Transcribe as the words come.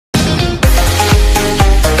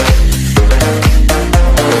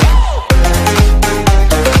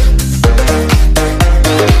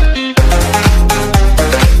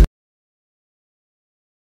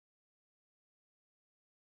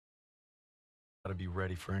Gotta be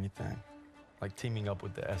ready for anything. Like teaming up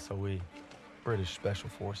with the S.O.E, British Special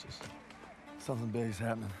Forces. Something big's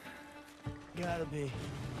happening. Gotta be.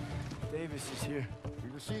 Davis is here. We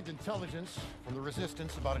received intelligence from the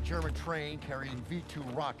Resistance about a German train carrying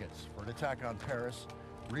V-2 rockets for an attack on Paris,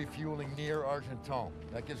 refueling near Argenton.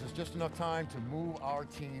 That gives us just enough time to move our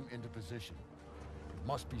team into position. It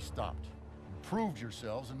must be stopped. You proved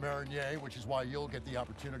yourselves in Marigny, which is why you'll get the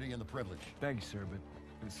opportunity and the privilege. Thank you, sir, but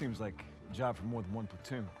it seems like a job for more than one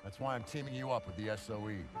platoon. That's why I'm teaming you up with the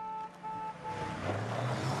S.O.E.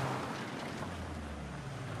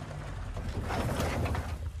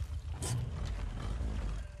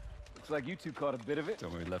 Looks like you two caught a bit of it.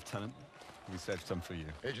 Don't worry, Lieutenant. We saved some for you.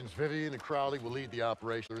 Agents Vivian and Crowley will lead the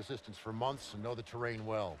operation. The Resistance for months and know the terrain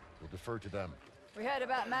well. We'll defer to them. We heard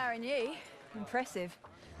about Marigny. Impressive.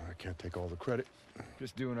 I can't take all the credit.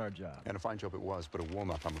 Just doing our job. And a fine job it was, but a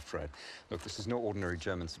warm-up, I'm afraid. Look, this is no ordinary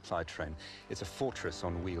German supply train. It's a fortress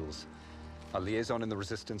on wheels. Our liaison in the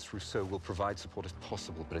Resistance, Rousseau, will provide support if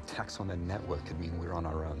possible, but attacks on their network could mean we're on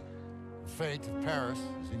our own. The fate of Paris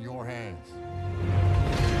is in your hands.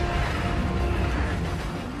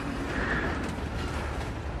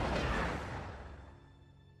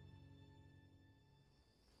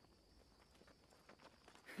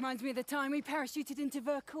 Reminds me of the time we parachuted into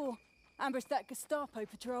Vercors. Ambushed that Gestapo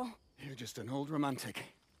patrol. You're just an old romantic.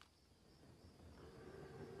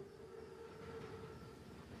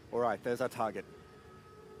 All right, there's our target.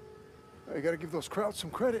 You gotta give those Krauts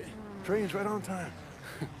some credit. Train's right on time.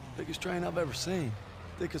 Biggest train I've ever seen.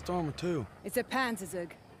 Thickest armor, too. It's a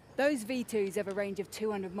Panzerzug. Those V2s have a range of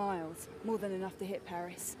 200 miles. More than enough to hit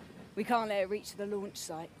Paris. We can't let it reach the launch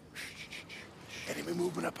site. Enemy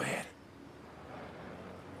movement up ahead.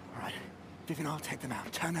 All right, Vivian, I'll take them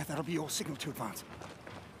out. Turner, that'll be your signal to advance.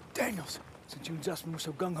 Daniels, since you and Zussman were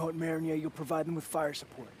so gung-ho at Marigny, you'll provide them with fire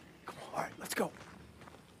support. Come on, all right, let's go.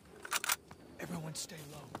 Everyone stay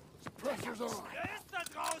low. Suppressor's on.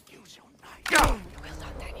 Use your knife. Go! Well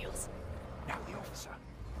done, Daniels. Now the officer.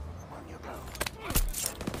 On you go.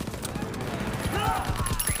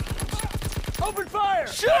 Open fire!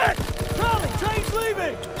 Shit! Crowley, train's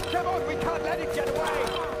leaving! Come on, we can't let it get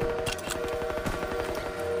away!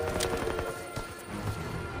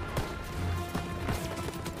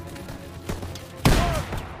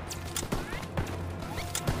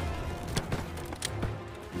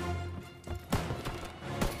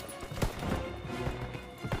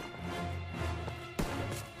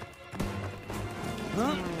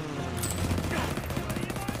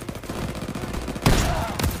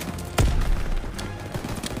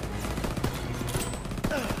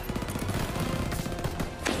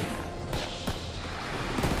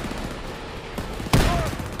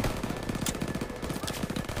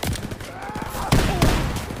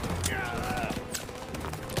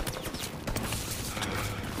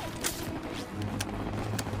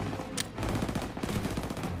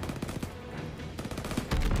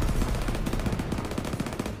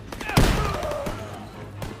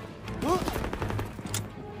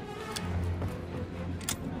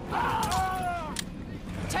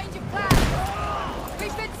 Change of plan!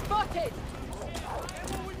 We've been spotted!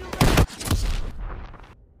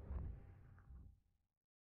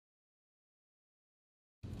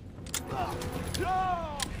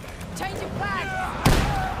 Change of plan!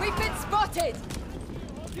 We've been spotted!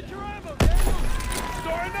 Get your ammo, Daniels!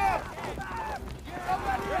 Storing up!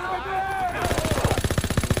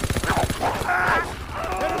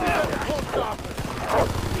 Enemy at the post office!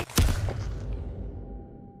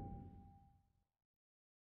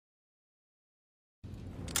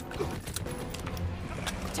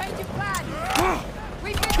 Change of plan!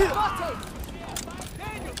 We've been spotted!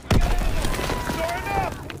 Storing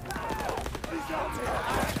up!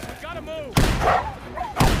 Gotta move!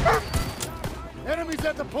 Enemies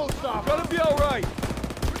at the post office! Gonna be all right!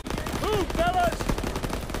 Move, fellas!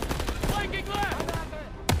 Flanking left!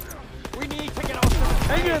 We need to get off.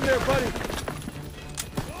 Hang in there, buddy!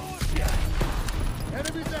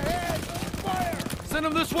 Enemies ahead! Fire! Send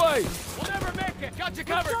them this way! We'll never make it. Got you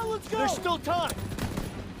covered. Let's go! There's still time.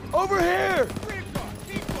 Over here!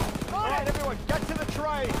 All right, everyone, get to the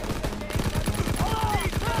train.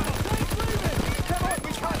 Come on,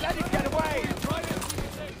 we can't let it get away.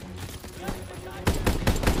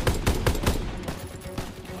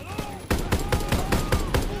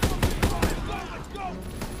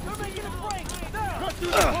 They're making a break! Now! Cut through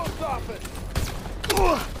the post office!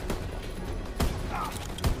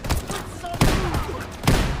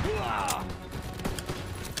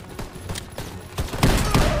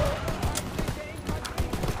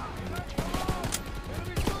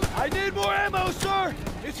 I need more ammo, sir!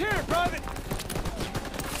 It's here, Private!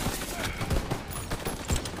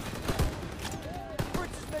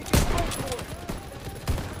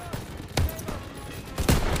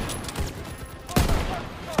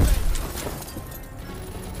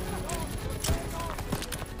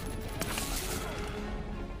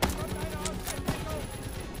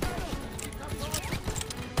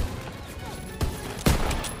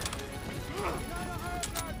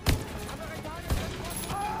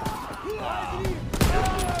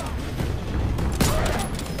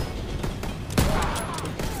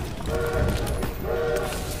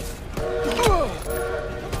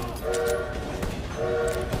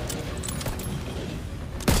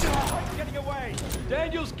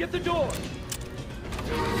 at the door!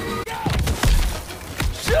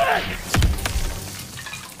 Shit!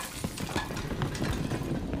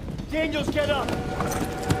 Daniels, get up!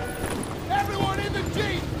 Everyone in the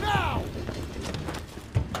Jeep, now!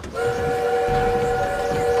 We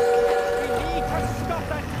need to stop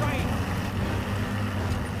that train!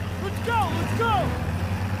 Let's go, let's go!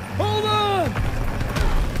 Hold on!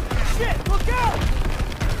 Shit, look out!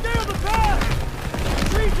 Stay on the path!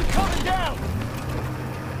 Trees are coming down!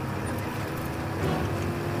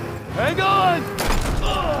 Hang on!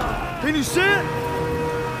 Can you see it?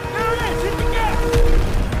 There it is! Hit the gas!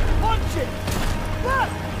 Punch it!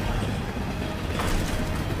 Left!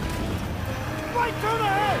 Right turn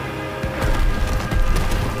ahead!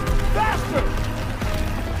 Faster!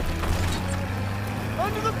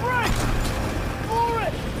 Under the brakes! For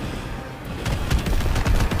it!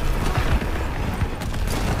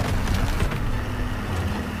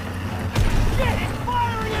 Shit! It's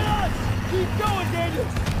firing at us! Keep going,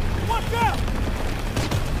 Daniels! Watch out!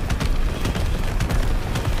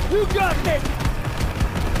 You got this!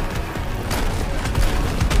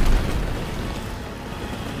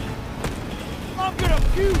 I'm gonna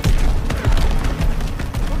puke!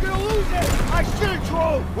 We're gonna lose it! I should've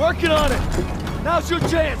drove! Working on it! Now's your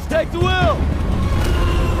chance! Take the wheel!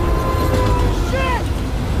 Shit!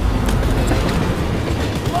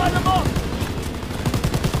 Line them up!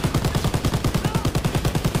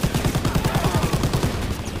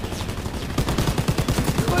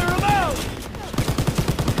 Clear them out!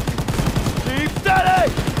 Keep steady!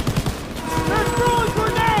 They're throwing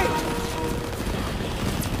grenades!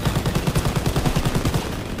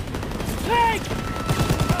 Tank!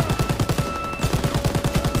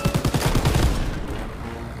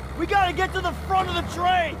 We gotta get to the front of the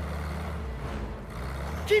train!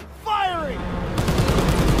 Keep firing!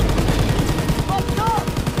 Up top!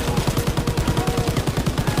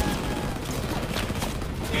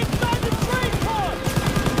 Inside the train car!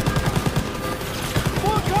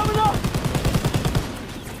 More coming up!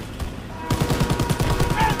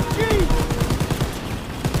 FG!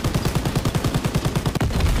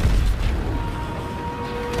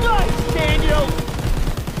 Nice, Daniel!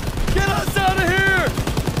 Get us out of here!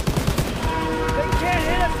 They can't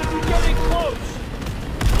hit us if we get in close!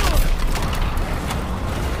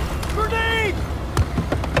 Grenade!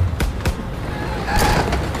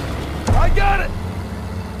 I got it!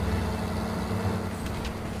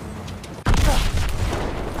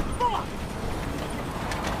 Fuck!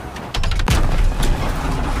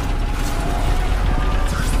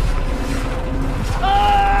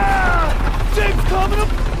 Ah! James coming up!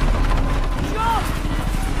 Jump!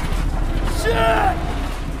 Shit!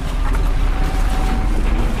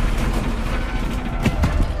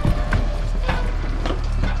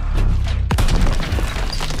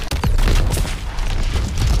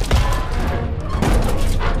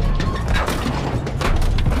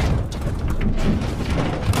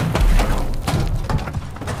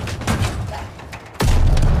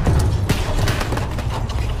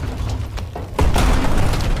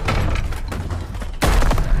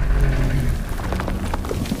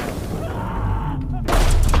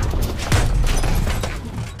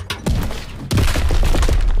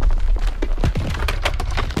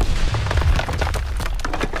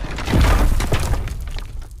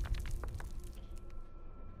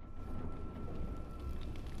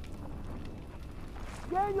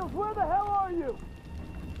 Daniels, where the hell are you?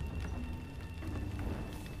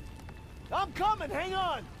 I'm coming, hang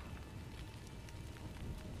on!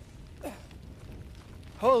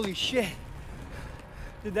 Holy shit.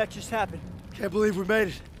 Did that just happen? Can't believe we made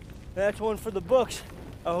it. That's one for the books.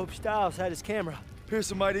 I hope Styles had his camera.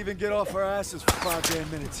 Pearson might even get off our asses for 5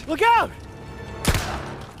 damn minutes. Look out!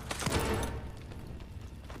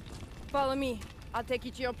 Follow me. I'll take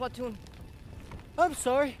you to your platoon. I'm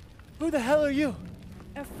sorry. Who the hell are you?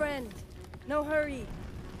 A friend. No hurry.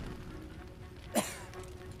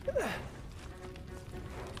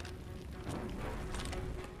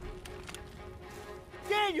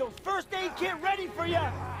 Daniels, first aid kit ready for you!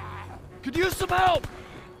 Could use some help!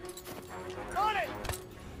 On it!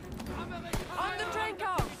 On the train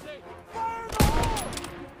car! Fire in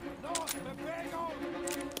the hole!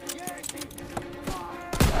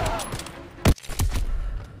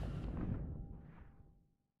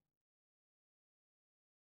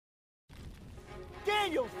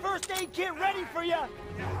 Daniels, first aid kit ready for you!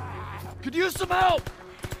 Could use some help!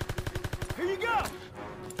 Here you go!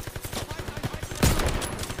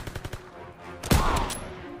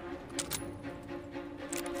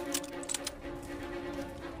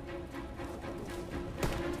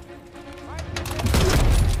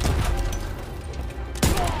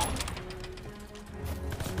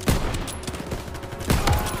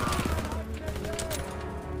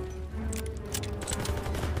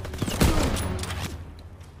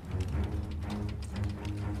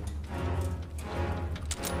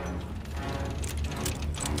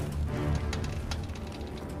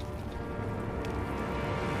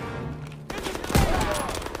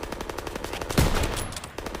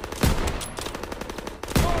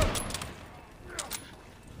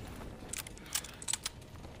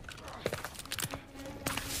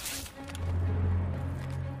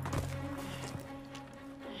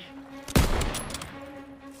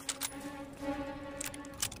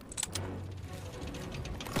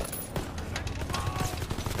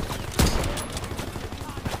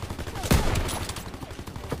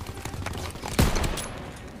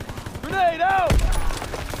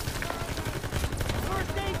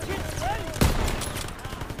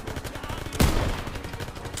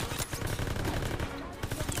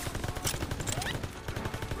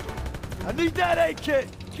 Need that aid kit!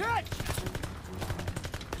 Catch!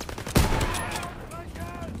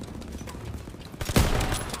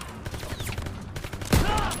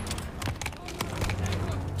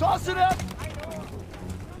 Toss it up!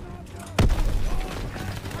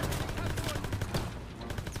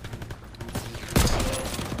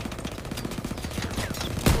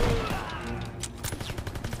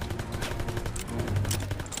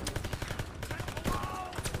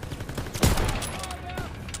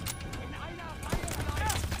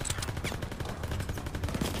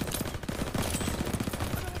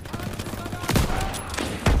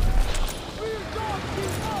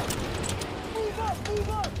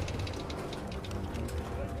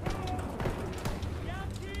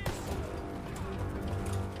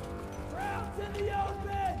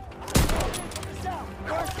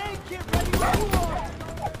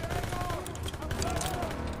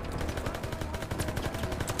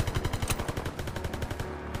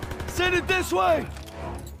 Send it this way!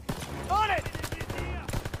 On it!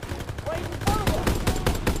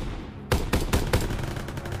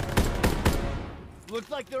 Looks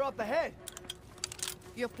like they're up ahead.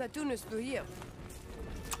 Your platoon is through here.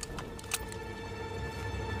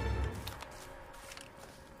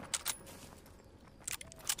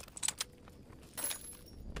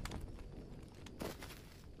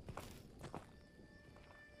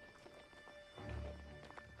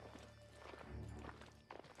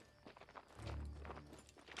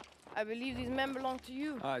 I believe these men belong to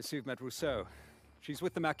you. I see you've met Rousseau. She's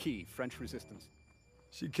with the Marquis, French resistance.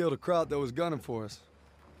 She killed a crowd that was gunning for us.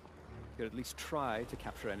 You could at least try to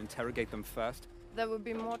capture and interrogate them first. There would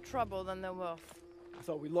be more trouble than they're worth. I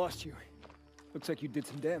thought we lost you. Looks like you did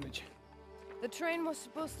some damage. The train was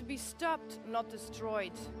supposed to be stopped, not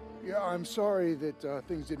destroyed. Yeah, I'm sorry that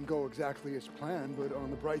things didn't go exactly as planned, but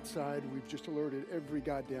on the bright side, we've just alerted every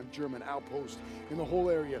goddamn German outpost in the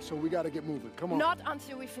whole area, so we gotta get moving. Come on. Not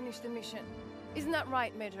until we finish the mission. Isn't that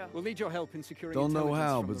right, Major? We'll need your help in securing Don't know intelligence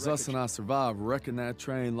how, from but the Zus and wreckage. I survived wrecking that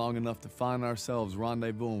train long enough to find ourselves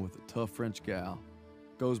rendezvousing with a tough French gal.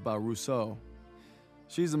 Goes by Rousseau.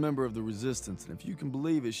 She's a member of the Resistance, and if you can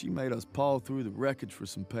believe it, she made us paw through the wreckage for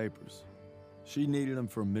some papers. She needed them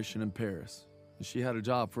for a mission in Paris, and she had a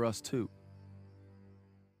job for us too.